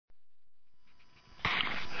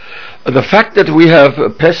The fact that we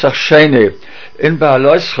have Pesach Sheni in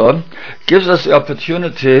BeHa'aloschah gives us the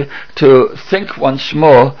opportunity to think once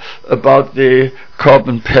more about the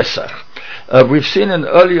Korban Pesach. We've seen in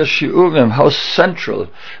earlier shiurim how central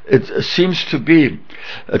it seems to be.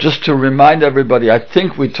 Just to remind everybody, I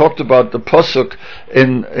think we talked about the posuk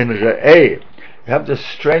in Re'eh. We have this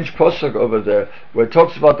strange posuk over there where it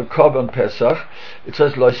talks about the Korban Pesach. It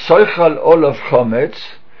says, Lo soichal olav chometz,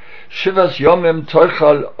 Shivas Yomim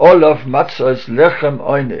Toichal Olav Matzos Lechem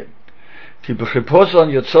Oini Ki B'chiposon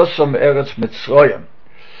Yotzosom Eretz Mitzrayim.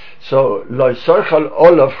 So Lo Soichal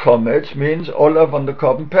Olav Chometz means Olav on the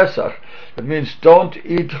Korban Pesach. It means don't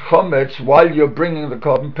eat Chometz while you're bringing the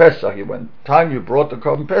Korban Pesach. When time you brought the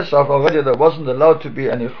Korban Pesach, already there wasn't allowed to be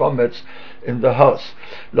any Chometz in the house.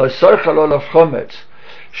 Lo Soichal Olav Chometz,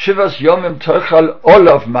 Shivas Yomim Toichal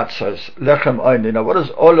Olav Matzos Lechem Oini. Now what does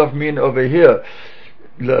Olav mean over here?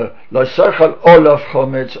 Olav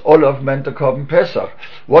chometz, Olav meant the Korban Pesach.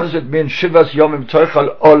 What does it mean? Shivas yomim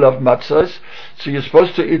toichal Olav matzos. So you're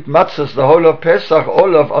supposed to eat matzos the whole of Pesach,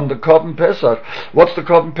 Olav on the Korban Pesach. What's the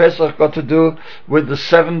Korban Pesach got to do with the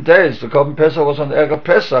 7 days? The Korban Pesach was on Erev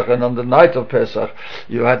Pesach, and on the night of Pesach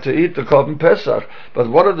you had to eat the Korban Pesach. But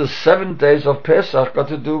what are the 7 days of Pesach got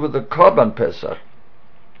to do with the Korban Pesach?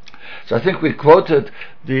 So I think we quoted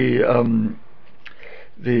the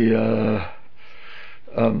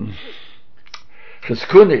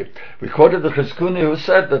Chizkuni. We quoted the Chizkuni who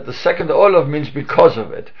said that the second Olav means because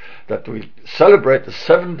of it, that we celebrate the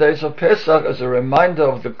 7 days of Pesach as a reminder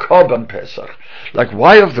of the Korban Pesach. Like,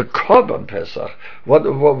 why of the Korban Pesach?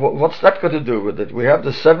 What's that got to do with it? We have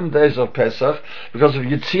the 7 days of Pesach because of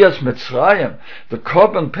Yitzias Mitzrayim. The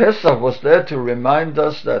Korban Pesach was there to remind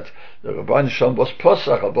us that the Rabban Shalom was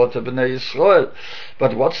Pesach, about the Bnei Yisrael.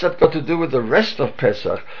 But what's that got to do with the rest of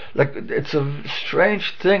Pesach? Like, it's a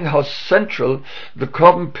strange thing how central the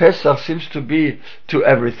Korban Pesach seems to be to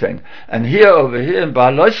everything. And over here in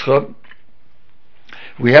BeHa'aloschah,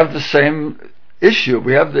 we have the same issue.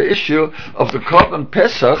 We have the issue of the Korban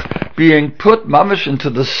Pesach being put mamish into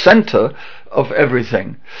the center of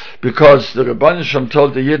everything. Because the Rabban Shalom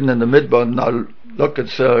told the Yidden in the Midbar, now look,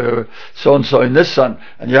 it's so-and-so in Nissan,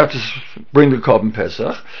 and you have to bring the Korban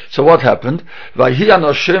Pesach. So what happened? Vayhi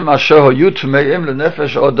anoshim asher hoyu tumeim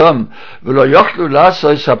lenefesh odam v'lo yochlu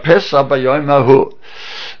la'asos ha'pesach bayom hahu.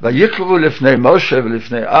 Vayikruvu lifnei Moshe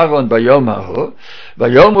v'lifnei Aaron bayom hahu.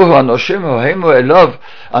 Vayomu anoshim hohemu elov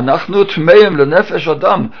anachnu tumeim lenefesh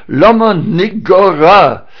odam lama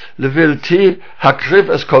nigora levilti hakriv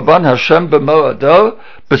es korban Hashem b'moado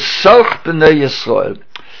b'soch b'nei Yisrael.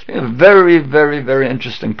 A very, very, very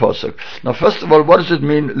interesting posuk. Now, first of all, what does it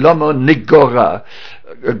mean? Lama nigora.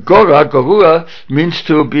 Gorua means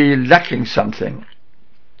to be lacking something.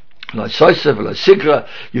 You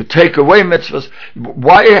take away mitzvahs.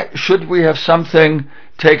 Why should we have something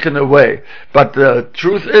taken away? But the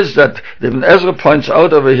truth is that Ibn Ezra points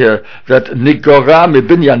out over here that nigora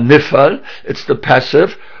mibinyan nifal, it's the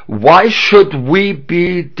passive. Why should we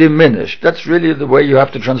be diminished? That's really the way you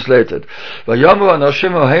have to translate it. Why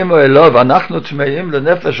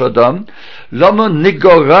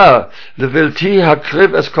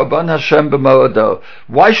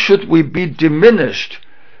should we be diminished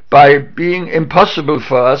by being impossible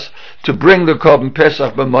for us to bring the Korban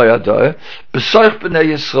Pesach b'moyadai, b'soich b'nei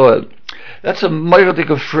Yisrael? That's a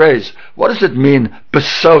moirdik phrase. What does it mean,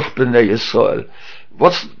 b'soich b'nei Yisrael?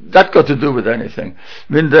 What's that got to do with anything?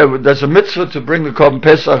 I mean, there's a mitzvah to bring the Korban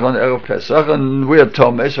Pesach on Erev Pesach, and we are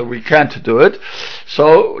Tomei, so we can't do it.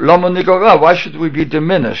 So, Lama Nigora, why should we be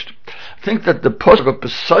diminished? I think that the posuk of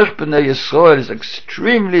B'soich B'nei Yisrael is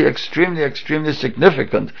extremely, extremely, extremely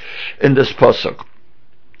significant in this posuk,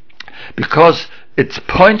 because it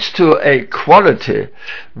points to a quality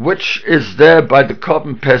which is there by the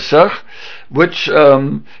Korban Pesach, which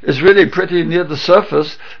is really pretty near the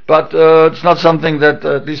surface, but it's not something that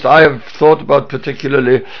at least I have thought about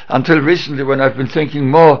particularly until recently, when I've been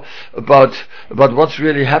thinking more about what's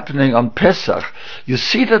really happening on Pesach. You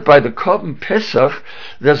see that by the Korban Pesach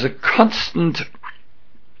there's a constant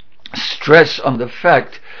stress on the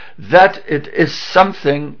fact that it is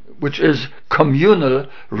something which is communal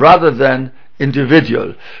rather than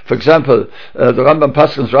individual. For example, the Rambam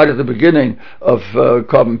Paschals right at the beginning of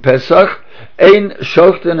Korban Pesach, Ein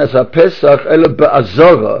shochten es ha-Pesach ele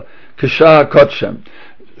be'azora k'shah ha-kodshem.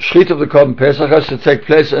 Shrit of the Korban Pesach has to take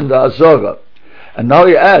place in the Azora. And now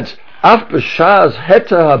he adds, Af b'shaz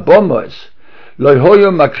heta ha-bomois lo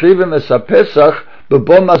hoyu makrivim es ha-Pesach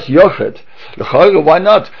be'bomas yochet. Why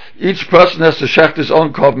not? Each person has to shecht his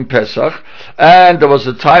own Korban Pesach, and there was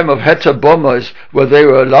a time of heta bomois where they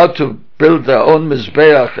were allowed to build their own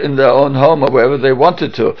Mizbeach in their own home or wherever they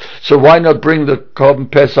wanted to. So why not bring the Korban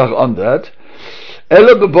Pesach on that?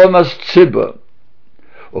 Ele bebomas tzibur.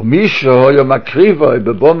 ומי שהיה מקריבו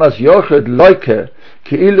בבומס יוחד לויקה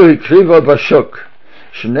כאילו הקריבו בשוק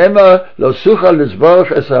שנאמר לא סוכה לזבוח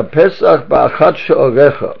את הפסח באחת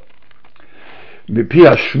שעורך מפי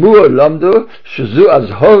השמוע למדו שזו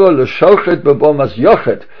הזהורה לשוחט בבומס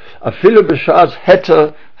יוחד אפילו בשעת התר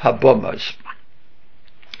הבומס.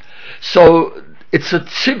 So it's a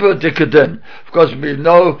tzibur dikadin. Of course, we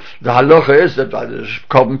know the halacha is that by the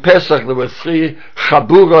Korban Pesach there were 3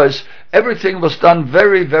 chaburas. Everything was done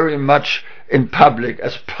very, very much in public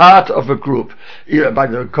as part of a group. Even by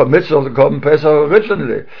the mitzvah of the Korban Pesach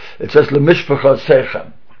originally, it says lemishpacha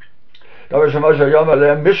sechem.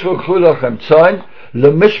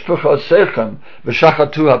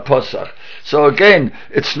 So again,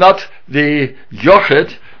 it's not the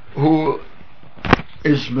yochid who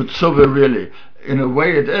is mitzvah really. In a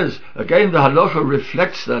way it is. Again, the halacha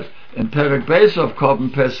reflects that. In Perek Beis of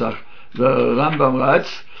Korban Pesach, the Rambam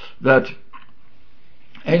writes that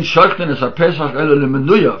ein shochten es a Pesach elo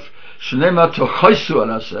lemenuyav shnema tochaisu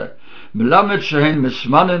alaseh melamed shehen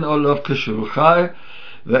mismanen olav k'shuruchai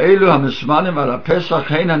ve'elu ha-mismanim ala Pesach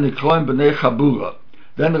hein ha-nikroim b'nei chabura.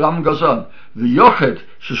 Then Ram goes on, v'yochet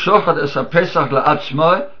sheshochat es a Pesach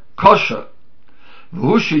la'atzmai kosher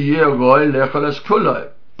v'hu sheyeh roi lechol es kuloi.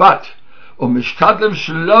 But ומשתדלם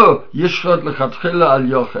שלא ישחוט לכתחילה על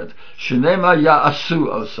יוחד שנאמר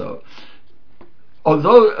יעשו also.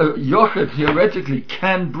 Although a yochid theoretically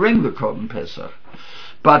can bring the Korban Pesach,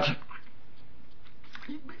 but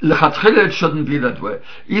lechatchila it shouldn't be that way.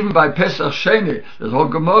 Even by Pesach Sheni, there's whole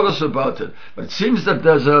Gemaras about it. But it seems that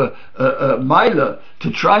there's a miler to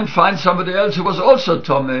try and find somebody else who was also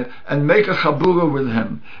Tomei and make a chabura with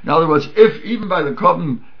him. In other words, if even by the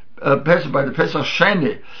Korban Pesach, by the Pesach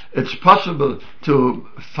Sheni, it's possible to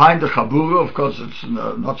find a chabura. Of course, it's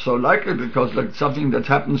not so likely because like something that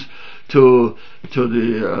happens to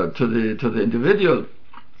the individual.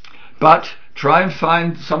 But try and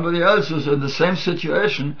find somebody else who's in the same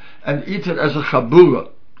situation and eat it as a chabura.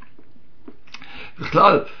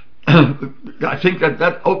 Klal, I think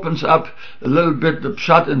that opens up a little bit the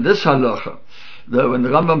pshat in this halacha. When the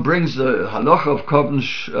Rambam brings the halacha of Korban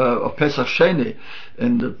of Pesach Sheni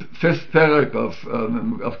in the 5th perek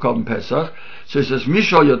of Korban Pesach, so he says,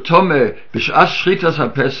 Misho yotome b'sh'as shchitas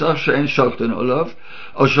ha-Pesach she'en shochten olav,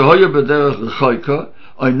 o shehoya b'derech l'choyka,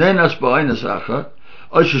 o nenas b'aynes achat,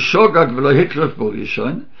 o sheshogag v'lo hitlef bo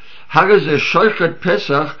rishon, hare ze shoichet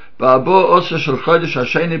Pesach ba'abo osa shel chodesh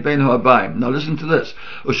ha-sheni bein ha'abayim. Now listen to this.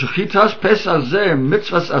 O shechitas Pesach ze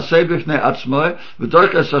mitzvahs aseh b'fnei atzmoi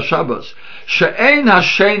v'doiches ha-Shabbos, she'en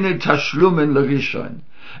ha-sheni tashlumin l'rishon,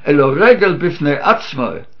 elo regel b'fnei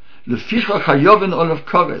atzmoi, lefichach hayovin olav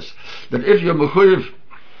kores, that if you're mechuyev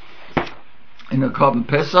in a Korban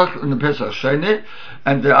Pesach, in the Pesach Sheni,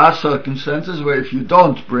 and there are circumstances where if you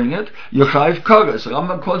don't bring it, you chayiv kores.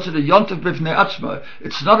 Rambam calls it a yontif b'fnei atzmai.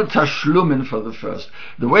 It's not a tashlumin for the first.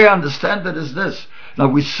 The way I understand that is this. Now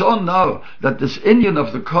we saw now that this inyan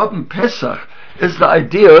of the Korban Pesach is the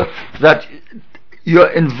idea that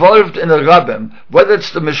you're involved in a rabbim, whether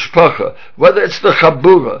it's the mishpacha, whether it's the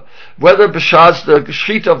chabura, whether b'shas the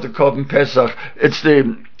shechita of the Korban Pesach, it's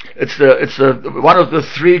the one of the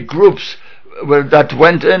 3 groups that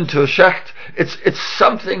went into shecht. It's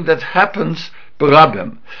something that happens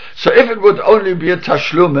b'rabbim. So if it would only be a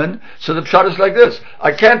tashlumin, so the pshat is like this: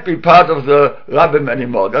 I can't be part of the rabbim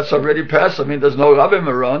anymore. That's already passed. I mean, there's no rabbim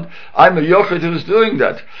around. I'm a yochid who's doing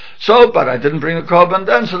that. So, but I didn't bring a korban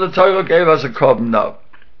then, so the Torah gave us a korban now,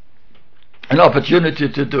 an opportunity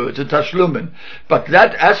to do it, a tashlumin. But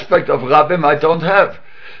that aspect of rabbim I don't have.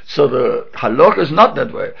 So the halacha is not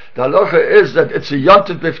that way. The halacha is that it's a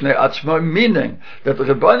yontif b'fnei atzmo, meaning that the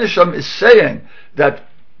Rebbeinu Shem is saying that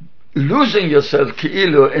losing yourself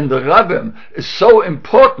ki'ilu in the rabbim is so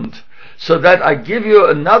important, so that I give you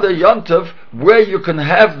another yontif where you can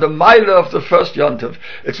have the milah of the first yontif.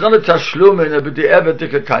 It's not a tashlum in a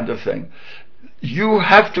b'di'evah kind of thing. You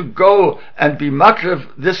have to go and be makriv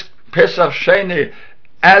this Pesach Sheni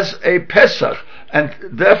as a Pesach, and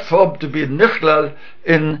therefore to be nichlal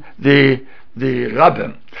in the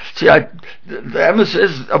rabbim. See, the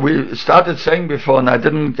emphasis is, we started saying before, and I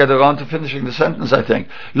didn't get around to finishing the sentence, I think.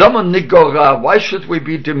 Lama nigora, why should we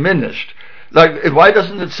be diminished? Like, why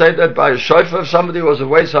doesn't it say that by a shofar, if somebody was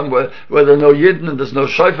away somewhere where there are no yidden and there's no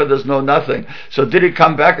shofar, there's no nothing. So did he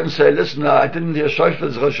come back and say, listen, I didn't hear shofar,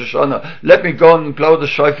 it's Rosh Hashanah, let me go and blow the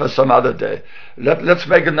shofar some other day. Let's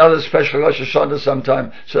make another special Rosh Hashanah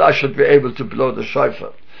sometime, so I should be able to blow the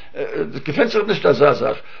shofar. gefällt sich nicht, das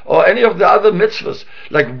er or any of the other mitzvahs.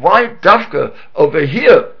 Like, why Dafka over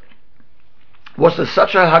here was there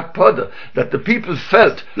such a hakpada that the people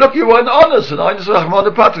felt, look, you weren't honest, and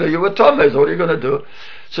you were Thomas, what are you going to do?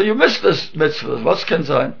 So you missed this mitzvah, what's can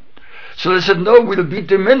sein? So they said, no, we'll be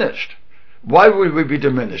diminished. Why will we be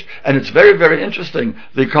diminished? And it's very, very interesting,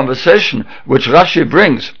 the conversation which Rashi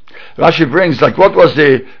brings. Rashi brings, like, what was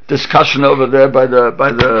the discussion over there by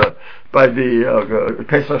the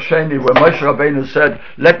Pesach Sheni, where Moshe Rabbeinu said,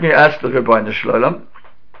 let me ask the Rebbeinu Shloim.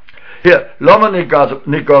 Here, Loma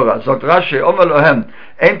Nigora, sagt Rashi, Omer Lohem,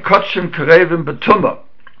 Ein Kotshim Krevim Betumah.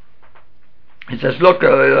 He says, look,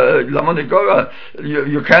 Loma Nigora,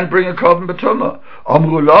 you can't bring a korban Betumah.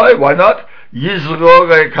 Amru Loi, why not?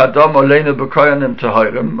 Yizrore Kadam Oleinu B'Koyanim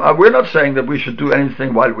Tahirim. We're not saying that we should do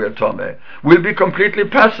anything while we're Tomei. We'll be completely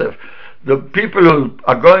passive. The people who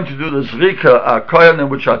are going to do the Zrika are Koyanim,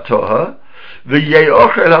 which are Toha. The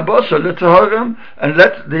Ye'ochel Habasa L'Tahirim, and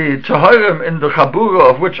let the Tahirim in the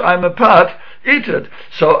Chabura of which I'm a part eat it.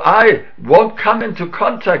 So I won't come into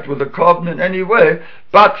contact with the korban in any way,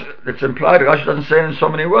 but it's implied, Rashi doesn't say it in so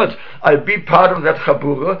many words, I'll be part of that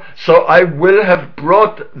Chabura, so I will have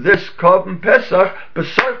brought this korban Pesach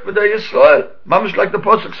b'soif b'nei Yisrael. Mamish like the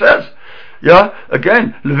Pasuk says. Yeah,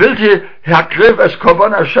 again, Levilti hakriv es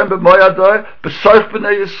korban Hashem b'moyadoi b'soif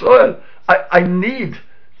b'nei Yisrael. I need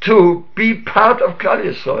to be part of Klal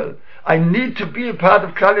Yisrael. I need to be a part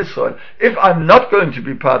of Klal Yisrael. If I'm not going to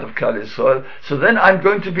be part of Klal Yisrael, so then I'm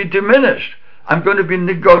going to be diminished. I'm going to be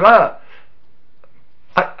nigora.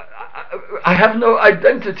 I have no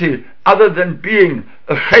identity other than being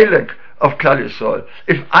a chelek of Klal Yisrael.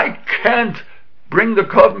 If I can't bring the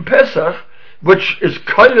korban Pesach, which is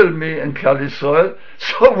koilel me in Klal Yisrael,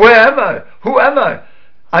 so where am I? Who am I?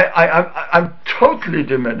 I'm totally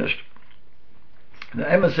diminished. The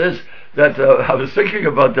Emma says that I was thinking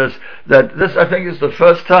about this, that this I think is the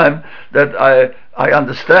first time that I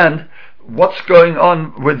understand what's going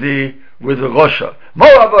on with the Rosha. Mo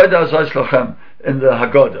avoda azos lochem in the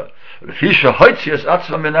Haggadah. Fisha hoitzias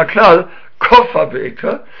atzma min haklal kofa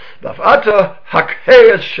beika, v'ato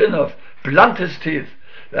hakheis shinov, blunt his teeth.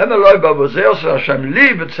 Emma loy babozeos Hashem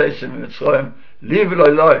li b'tzeisim mitzrayim. I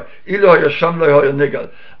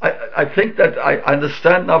think that I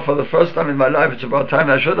understand now for the first time in my life. It's about time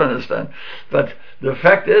I should understand. But the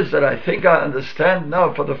fact is that I think I understand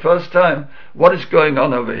now for the first time what is going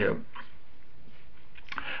on over here.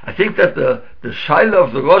 I think that the Shaila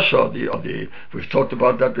of the Rosh, we've talked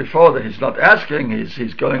about that before, that he's not asking,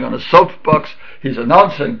 he's going on a soapbox, he's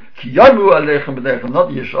announcing, Kiyamu aleichem b'nechem, not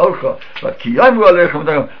Yisholcha, but Kiyamu aleichem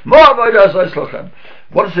b'nechem, Mo avoda azos lochem.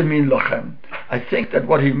 What does it mean, lochem? I think that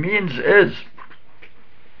what he means is,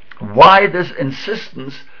 why this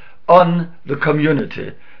insistence on the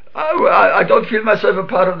community? I don't feel myself a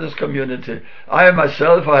part of this community. I am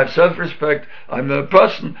myself, I have self-respect, I'm a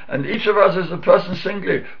person, and each of us is a person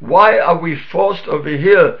singly. Why are we forced over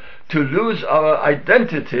here to lose our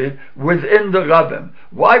identity within the Rabbim?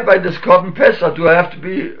 Why by this korban Pesach do I have to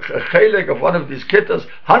be a chelek of one of these kittahs,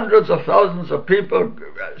 hundreds of thousands of people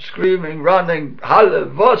screaming, running, Halle,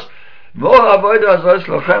 Vos, Mo avoda azos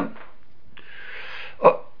lochem?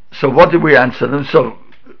 So what did we answer them? So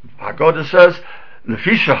Haggadah says,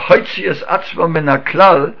 Lefisha hoitzias atzma min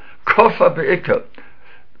haklal kofa be'ikah.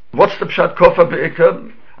 What's the pshat kofa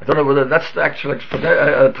be'ikah? I don't know whether that's the actual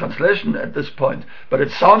translation at this point, but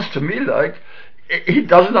it sounds to me like he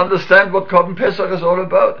doesn't understand what korban Pesach is all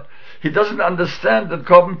about. He doesn't understand that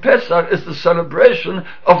korban Pesach is the celebration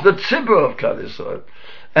of the tzibur of Klal Yisrael,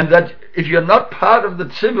 and that if you're not part of the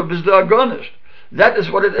tzibur, bist du agonished. That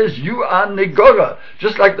is what it is. You are Negora.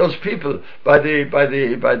 Just like those people by the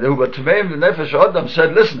who were Tmeim, the Nefesh Adam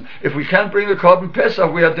said, listen, if we can't bring the korban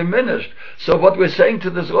Pesach, we are diminished. So what we're saying to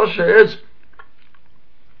this Rosh is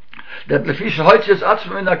that Lefisha Hoitzias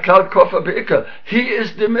Atzma in Klal Kofa Be'ika, he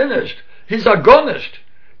is diminished. He's agonished.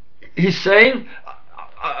 He's saying,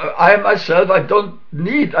 I myself, I don't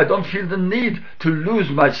feel the need to lose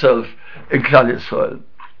myself in Klal Yisrael.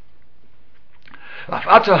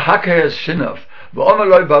 Afato Hakayas Shinov. You're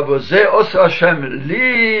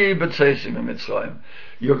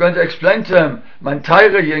going to explain to him, mein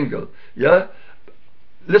teure Jingel, yeah?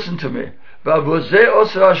 Listen to me. I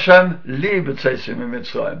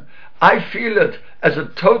feel it as a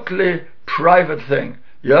totally private thing,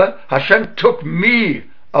 yeah? Hashem took me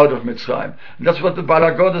out of Mitzrayim. And that's what the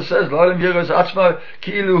Balagoda says,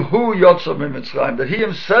 that he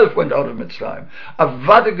himself went out of Mitzrayim.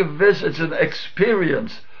 Avada gewiss, it's an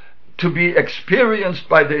experience to be experienced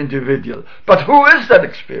by the individual. But who is that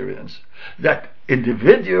experience? That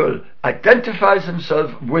individual identifies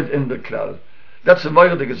himself within the Klal. That's the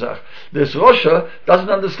moirdige Sach. This Rosha doesn't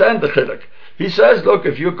understand the chilek. He says, look,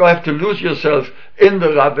 if you have to lose yourself in the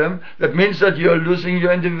Rabbim, that means that you're losing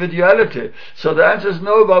your individuality. So the answer is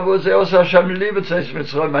no, BeHa'aloschah Hashem liebet says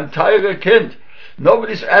Mitzrayim, mein teure Kind.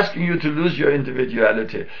 Nobody's asking you to lose your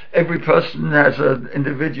individuality. Every person has an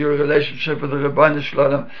individual relationship with the Rebbeinu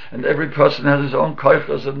Shalom, and every person has his own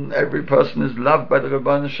koichos, and every person is loved by the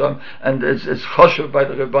Rebbeinu Shalom, and is choshev by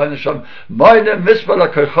the Rebbeinu Shalom. Meine misbala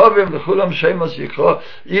koichovim lechulam shemos yikro.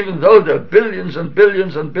 Even though there are billions and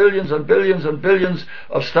billions and billions and billions and billions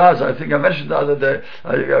of stars. I think I mentioned the other day,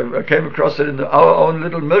 I came across it in our own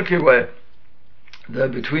little Milky Way. There are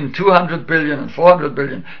between 200 billion and 400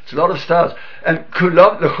 billion. It's a lot of stars. And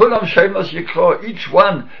lechulam shemos yikro, each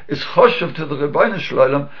one is choshev to the Rebbeinu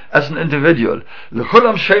Shalom as an individual.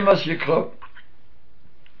 Lechulam shemos yikro.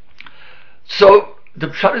 So the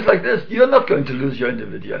pshat is like this: you're not going to lose your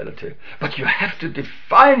individuality, but you have to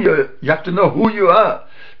define you have to know who you are.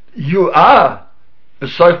 You are a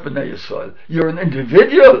soif b'nei Yisrael. You're an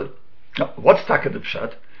individual. Now, what's taka the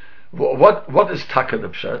pshat? What is taka the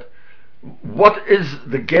pshat? What is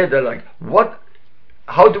the Geder like?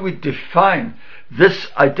 How do we define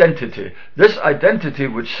this identity? This identity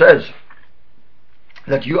which says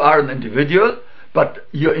that you are an individual, but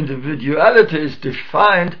your individuality is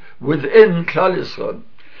defined within Klal Yisrael.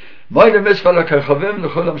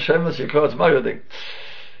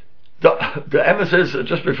 The emphasis,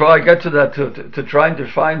 just before I get to that, to try and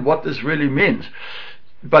define what this really means.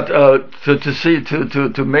 But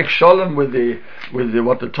to make shalom with the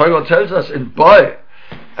what the Torah tells us in Boy,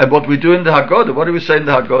 and what we do in the Haggadah. What do we say in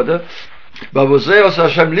the Haggadah? BeHa'aloschah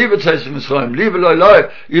Hashem liebet says in Mitzrayim, liebe loy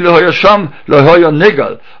ilo hoyasham lo hoyo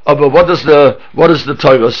nigal. But what does the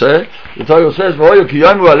Torah say? The Torah says, v'hoyo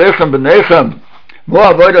kiyamu aleichem b'neichem mo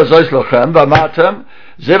avoda zois lochem v'amatem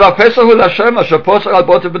zeva pesach hu l'Hashem asher posach al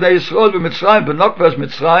bote b'nei Yisrael b'Mitzrayim b'nokves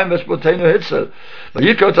Mitzrayim v'shbotenu hitzel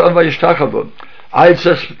v'yikot on v'yishtachavon. I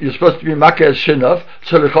says you're supposed to be Makkah as Shinov,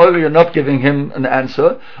 so you're not giving him an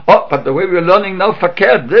answer. Oh, but the way we're learning now,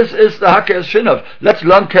 fakir, this is the Hakkeh as Shinov. Let's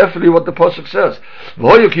learn carefully what the Pasuk says.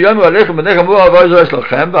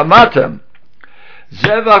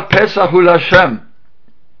 Zevach Pesach hu l'Hashem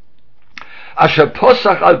asher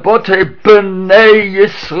posach al botei b'nei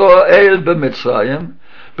Yisrael b'Mitzrayim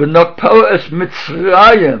b'nokpo es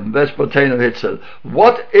Mitzrayim v'espotenu hitzel.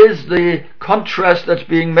 What is the contrast that's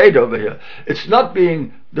being made over here? It's not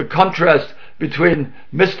being the contrast between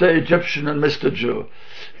Mr. Egyptian and Mr. Jew.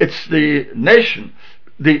 It's the nation.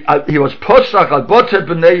 He was posach al botei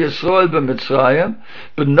b'nei Yisrael b'Mitzrayim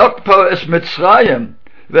b'nokpo es Mitzrayim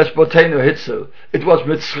v'espotenu hitzel. It was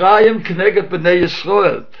Mitzrayim k'neged b'nei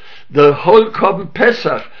Yisrael. The whole Korban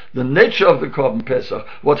Pesach, the nature of the Korban Pesach,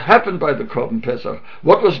 what happened by the Korban Pesach,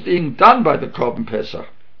 what was being done by the Korban Pesach.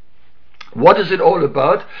 What is it all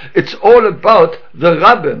about? It's all about the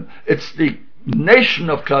Rabbim. It's the nation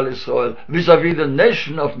of Klal Yisrael vis-a-vis the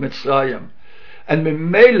nation of Mitzrayim. And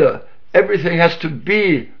Memela, everything has to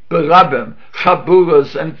be B'Rabbim,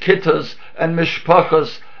 Chaburas and Kittas and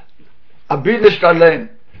Mishpachas, Abidish Alein.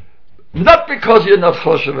 Not because you're not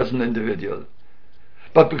choshev as an individual,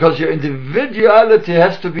 but because your individuality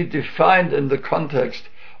has to be defined in the context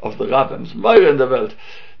of the Rabbims. Meire in the Welt.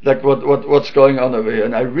 Like what's going on over here.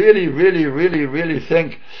 And I really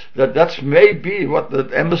think that that's maybe what the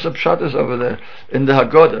Emes of Pshat is over there in the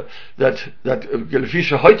Haggadah.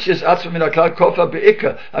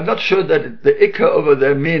 I'm not sure that the Ikka over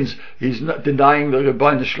there means he's not denying the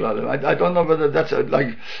Rebbeinu Shalom. I don't know whether that's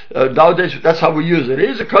nowadays that's how we use it.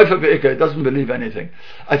 He's a kofer be'ikka, he doesn't believe anything.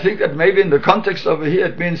 I think that maybe in the context over here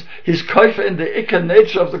it means he's kofer in the Ikka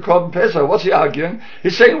nature of the Korban Pesach. What's he arguing?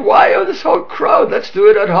 He's saying, why this whole crowd? Let's do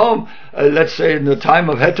it at home. Let's say in the time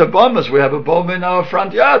of Heter Bombers, we have a bomb in our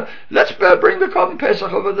front yard. Let's bring the Korban Pesach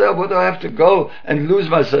over there. What do I have to go and lose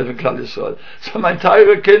myself in Klal Yisrael? So my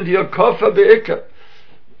entire kind, you're kofer be'ikka.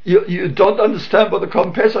 You don't understand what the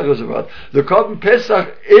Korban Pesach is about. The Korban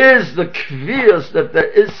Pesach is the kvias that there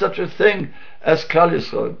is such a thing as Klal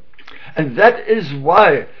Yisrael. And that is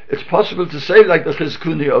why it's possible to say like the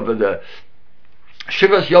Chizkuni over there,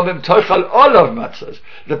 Shivas Yomim Tochal Olav Matzahs,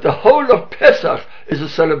 that the whole of Pesach is a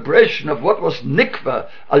celebration of what was Nikva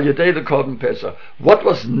al Yedei the Korban Pesach. What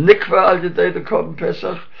was Nikva al Yedei the Korban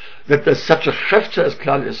Pesach? That there's such a chefza as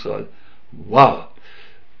Klal Yisrael. Wow.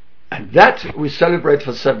 And that we celebrate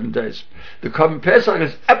for 7 days. The Korban Pesach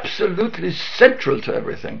is absolutely central to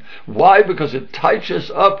everything. Why? Because it teaches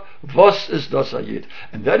up Vos is das Ayid.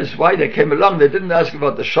 And that is why they came along. They didn't ask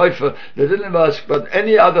about the shofar. They didn't ask about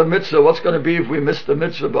any other mitzvah. What's going to be if we miss the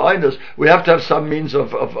mitzvah behind us? We have to have some means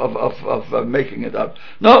of making it up.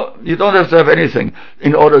 No, you don't have to have anything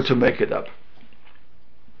in order to make it up.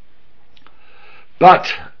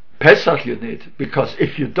 But Pesach you need, because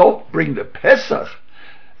if you don't bring the Pesach,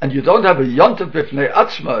 and you don't have a Yontif B'fnei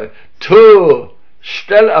Atzmai to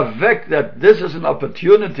stell avek that this is an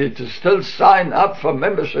opportunity to still sign up for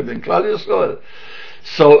membership in Klal Yisrael.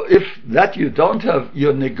 So if that you don't have,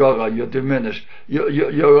 you're negora, you're diminished. It's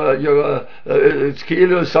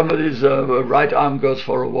kilu, somebody's right arm goes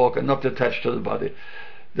for a walk and not attached to the body.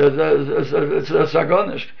 It's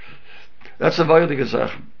agonish. That's a very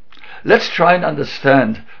Sache. Let's try and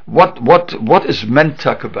understand what is meant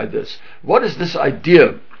by this. What is this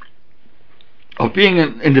idea of being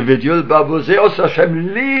an individual?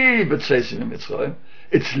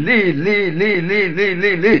 It's li.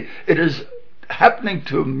 It is happening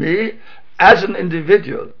to me as an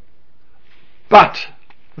individual. But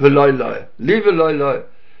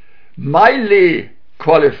my li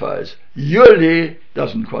qualifies. Your li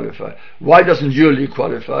doesn't qualify. Why doesn't your li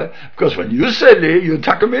qualify? Because when you say li, you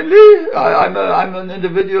take me li. I'm an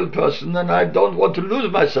individual person, and I don't want to lose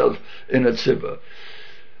myself in a tzibur.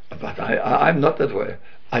 But I'm not that way.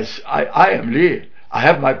 I am li. I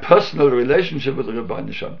have my personal relationship with the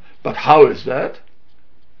Rebbeinu Shem. But how is that?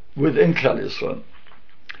 Within Klal Yisrael.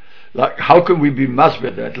 Like, how can we be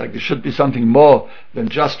masbeh that? Like, there should be something more than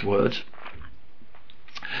just words.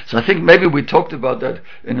 So I think maybe we talked about that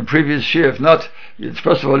in a previous year. If not, it's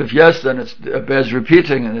first of all, if yes, then it bears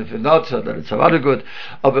repeating, and if not, then it's rather good.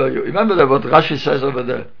 But you remember that what Rashi says over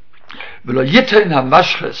there, that when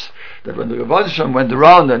the Rebbeinu Shem went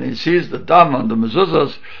around and he sees the dam on the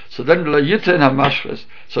mezuzahs, so then lo yiten hamashches.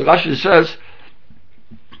 So Rashi says,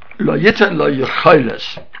 lo yiten lo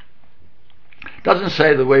yechayles. Doesn't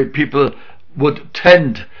say the way people would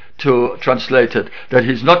tend to translate it, that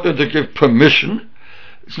he's not going to give permission.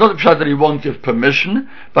 It's not a pshat that he won't give permission,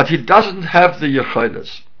 but he doesn't have the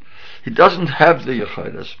yechayles.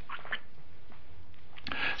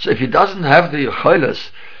 So if he doesn't have the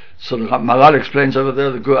yechayles, so the Maral explains over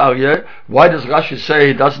there, the Gur Aryeh, why does Rashi say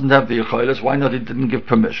he doesn't have the yechayles? Why not he didn't give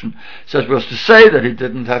permission? He says, was to say that he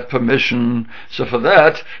didn't have permission, so for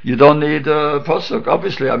that, you don't need a posuk.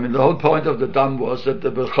 Obviously, I mean, the whole point of the dam was that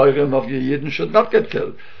the Bechayrim of Yidden should not get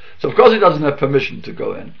killed. So of course he doesn't have permission to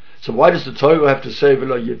go in. So why does the Torah have to say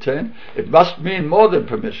v'lo yiten? It must mean more than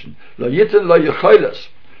permission. Lo yiten lo yechayles.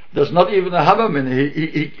 There's not even a hammerman.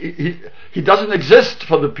 He doesn't exist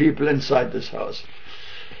for the people inside this house.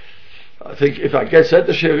 I think if I said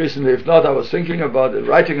the share recently, if not, I was thinking about it,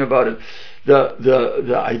 writing about it.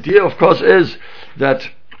 The idea, of course, is that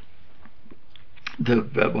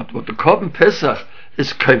what the Korban Pesach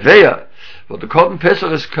is kaveya. What the Korban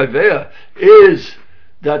Pesach is kaveya is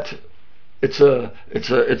that it's a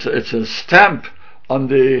stamp on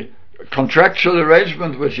the contractual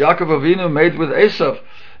arrangement which Yaakov Avinu made with Esav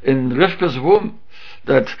in Rivka's womb,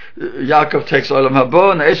 that Yaakov takes Olam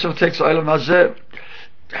Haba and Esav takes Olam Hazeh.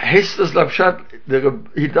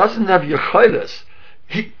 He doesn't have yechayles.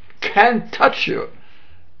 He can't touch you,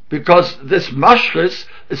 because this mashris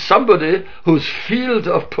is somebody whose field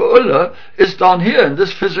of pu'ula is down here in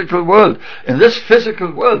this physical world. In this physical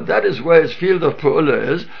world, that is where his field of pu'ula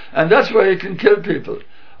is, and that's where he can kill people.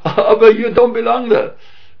 But you don't belong there,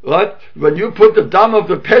 right? When you put the dam of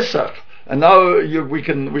the Pesach, and now we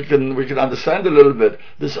can understand a little bit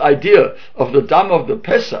this idea of the dam of the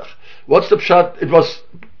Pesach. What's the pshat? It was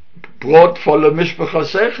brought for the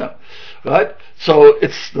mishpachasecha, right? So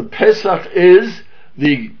it's the Pesach is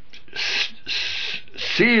the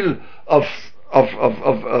seal of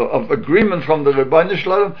agreement from the Rebbeinu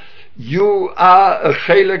Shalom. You are a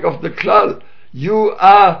chelek of the Klal. You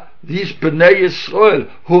are these Bnei Yisrael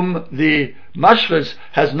whom the mashres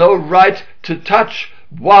has no right to touch.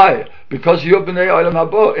 Why? Because you're Bnei Olam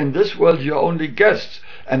Haba. In this world you're only guests,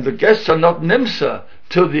 and the guests are not nimsa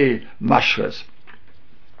to the mashres.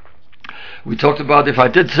 We talked about, if I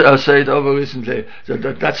did say it over recently,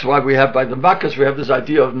 that's why we have by the Makkas, we have this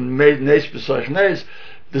idea of Nes B'Soich Nes.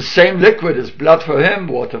 The same liquid is blood for him,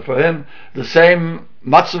 water for him. The same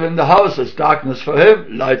matzav in the house is darkness for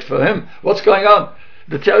him, light for him. What's going on?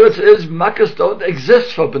 The teretz is Makkas don't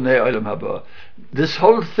exist for Bnei Olam Haba. This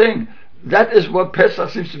whole thing, that is what Pesach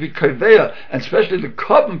seems to be kaveya, and especially the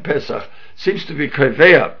Korban Pesach seems to be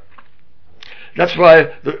kaveya. That's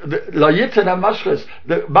why the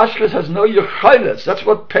mashres has no yechayles. That's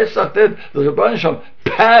what Pesach did. The Rebbeinu Shalom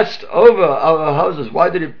passed over our houses. Why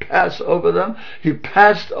did he pass over them? He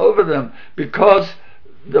passed over them because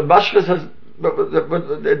the mashres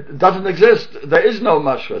it doesn't exist. There is no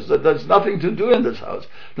mashres. There's nothing to do in this house.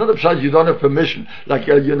 Not a pshat, you don't have permission. Like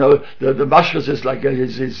the mashres is like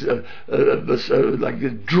he's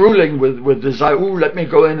like drooling with desire. Ooh, let me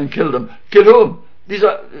go in and kill them. Kill whom? They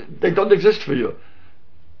don't exist for you.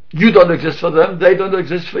 You don't exist for them, they don't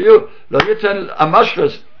exist for you. Lo yiten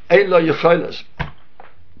amashres, ein lo yecholes.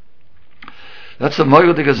 That's a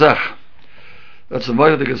moirdige Sach. That's a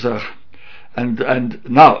moirdige Sach. And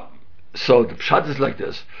now, so the pshat is like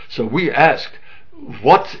this. So we asked,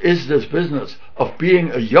 what is this business of being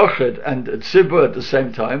a yochid and a tzibur at the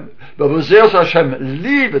same time? But v'zeos Hashem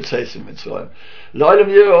li b'tzeisim Mitzrayim. Lo'olam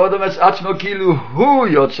yireh odom es atzmo kilu hu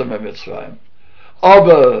yotzeh Mitzrayim.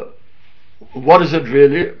 Aber what is it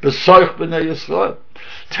really? Besoich b'nei Yisrael.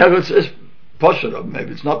 Teretz is Poshet, or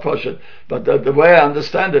maybe it's not Poshet, but the way I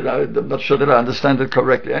understand it, I'm not sure that I understand it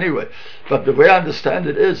correctly anyway, but the way I understand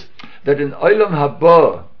it is that in Olam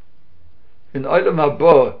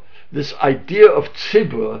Haba, this idea of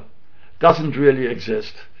tzibur doesn't really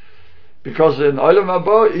exist. Because in Olam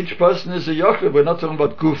Haba, each person is a yochid. We're not talking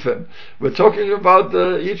about gufim. We're talking about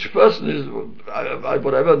each person is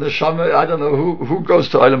whatever neshama. I don't know who goes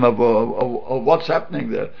to Olam Haba or what's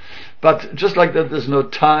happening there. But just like that, there's no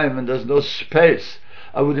time and there's no space.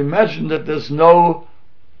 I would imagine that there's no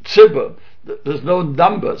tzibur, there's no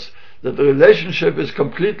numbers. That the relationship is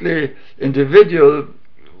completely individual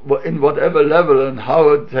in whatever level and how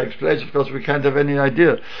it takes place. Of course, we can't have any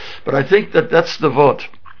idea. But I think that that's the vort.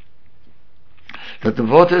 That the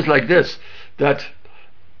vort is like this, that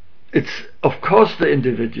it's of course the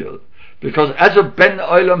individual, because as a ben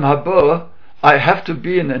olam haba, I have to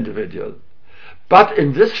be an individual. But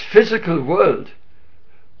in this physical world,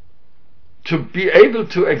 to be able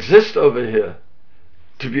to exist over here,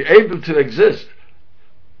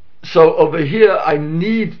 so over here I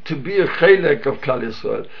need to be a chelek of Klal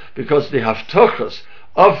Yisrael, because the haftochas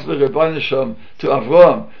of the Rebbeinu Shalom to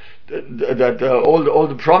Avraham, that all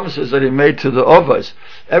the promises that he made to the Ovos,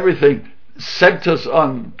 everything centers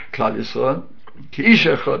on Klal Yisrael. Ki ish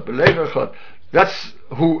echad, b'lev echad. That's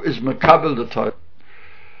who is Mekabel the Torah.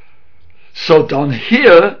 So down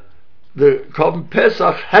here, the Korban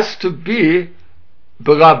Pesach has to be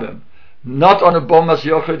berabim, not on a bomas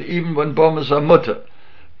yochid, even when bomas are mutter.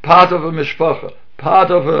 Part of a mishpacha, part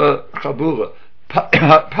of a chabura,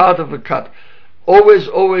 part of a kat. Always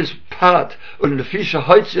part. Und lefisha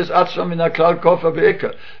hoitzias atzvam in a klal kofa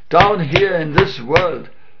be'ika. Down here in this world,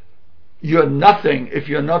 you're nothing if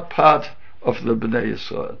you're not part of the Bnei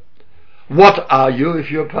Yisrael. What are you if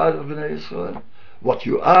you're part of Bnei Yisrael? What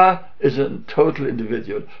you are is a total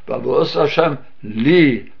individual. B'avos Hashem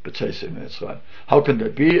li b'tzeisim Mitzrayim. How can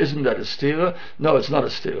that be? Isn't that a stira? No, it's not a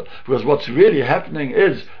stira. Because what's really happening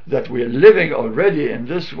is that we are living already in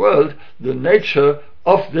this world the nature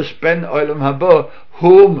of this Ben Olam Haba,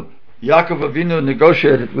 whom Yaakov Avinu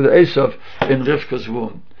negotiated with Esav in Rivka's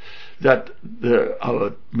womb. That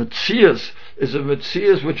our Metzias is a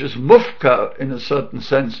Metzias which is mufka in a certain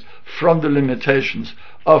sense from the limitations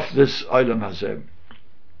of this Olam Hazeh.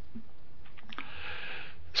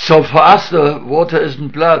 So for us the water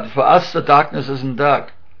isn't blood, for us the darkness isn't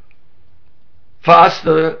dark, for us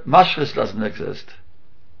the mashris doesn't exist.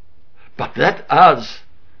 But that us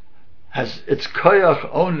has its koyach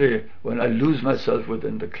only when I lose myself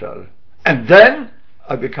within the klal, and then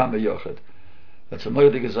I become a yochid. That's a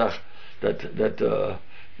moirdige Sach. That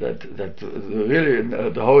really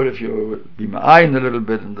the whole, if you be ma'ayin a little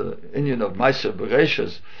bit in the Indian of Ma'aser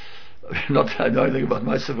Bereshis, not I know anything about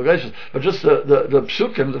Ma'aser Bereshis, but just the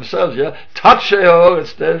psukim themselves, yeah. Tatshe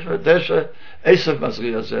ha'oretz deshe esav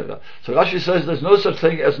masriya zera. So Rashi says there's no such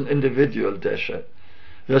thing as an individual deshe.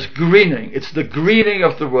 There's greening. It's the greening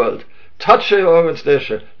of the world. Tatshe ha'oretz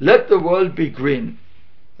deshe. Let the world be green.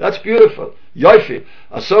 That's beautiful. Yoifi.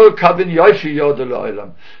 Asor kabin yoifi yodel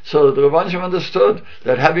olam. So the Rebbeinu understood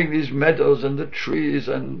that having these meadows and the trees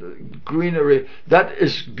and greenery, that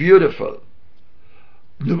is beautiful.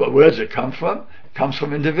 No, but where does it come from? It comes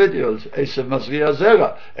from individuals. Esav masriya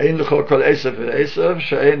zera. Ein l'chol kol esav v'esav,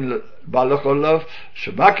 she'ein balachol lov,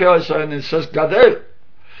 shebake oisai, and it says gadel.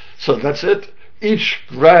 So that's it. Each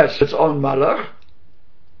grass its own malach,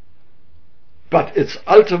 but its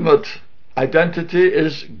ultimate identity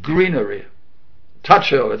is greenery.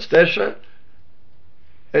 Tacho, it's desha,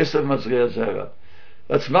 esav masriya zera.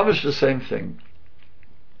 That's mamish the same thing.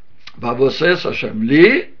 Bavoses Hashem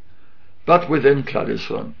li, but within Klal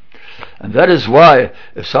Yisrael. And that is why,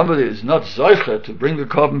 if somebody is not zoicher to bring the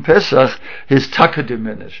Korban Pesach, his taka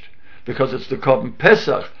diminished. Because it's the Korban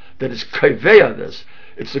Pesach that is kaveya this.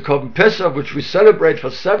 It's the Korban Pesach which we celebrate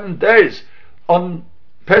for 7 days on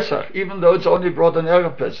Pesach, even though it's only brought on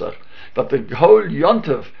Erev Pesach. But the whole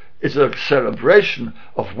Yontif is a celebration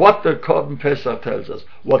of what the Korban Pesach tells us.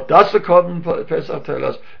 What does the Korban Pesach tell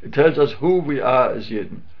us? It tells us who we are as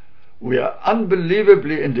Yidden. We are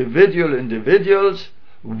unbelievably individuals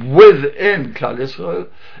within Klal Yisrael,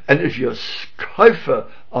 and if you're kofer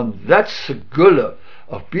on that segula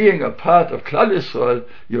of being a part of Klal Yisrael,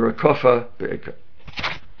 you're a kofer be'ikr.